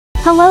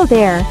Hello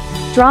there,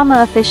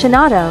 drama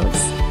aficionados.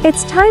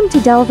 It's time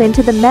to delve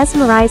into the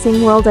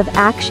mesmerizing world of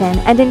action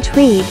and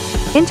intrigue,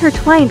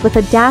 intertwined with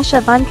a dash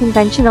of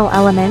unconventional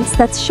elements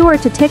that's sure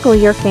to tickle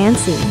your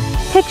fancy.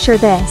 Picture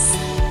this.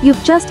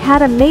 You've just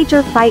had a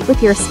major fight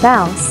with your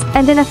spouse,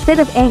 and in a fit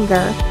of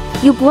anger,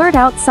 you blurt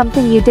out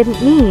something you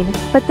didn't mean,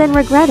 but then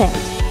regret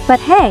it. But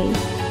hey,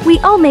 we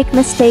all make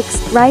mistakes,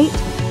 right?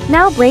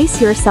 Now brace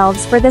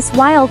yourselves for this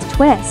wild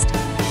twist.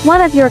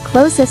 One of your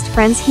closest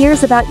friends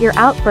hears about your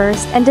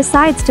outburst and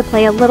decides to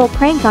play a little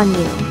prank on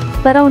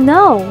you. But oh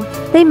no,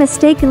 they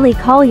mistakenly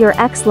call your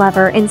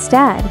ex-lover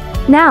instead.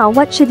 Now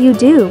what should you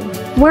do?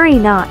 Worry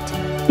not,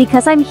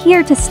 because I'm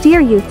here to steer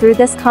you through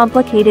this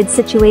complicated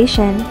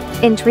situation.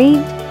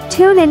 Intrigued?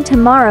 Tune in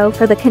tomorrow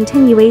for the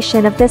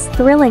continuation of this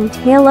thrilling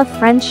tale of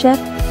friendship,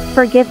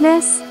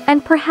 forgiveness,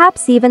 and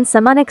perhaps even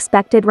some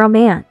unexpected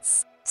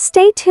romance.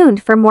 Stay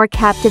tuned for more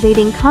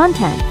captivating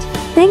content.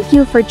 Thank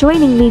you for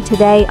joining me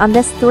today on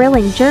this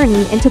thrilling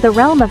journey into the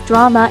realm of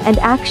drama and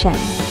action.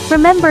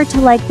 Remember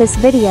to like this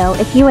video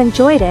if you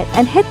enjoyed it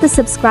and hit the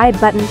subscribe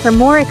button for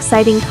more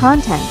exciting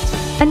content.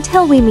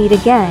 Until we meet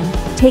again,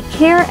 take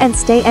care and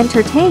stay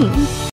entertained.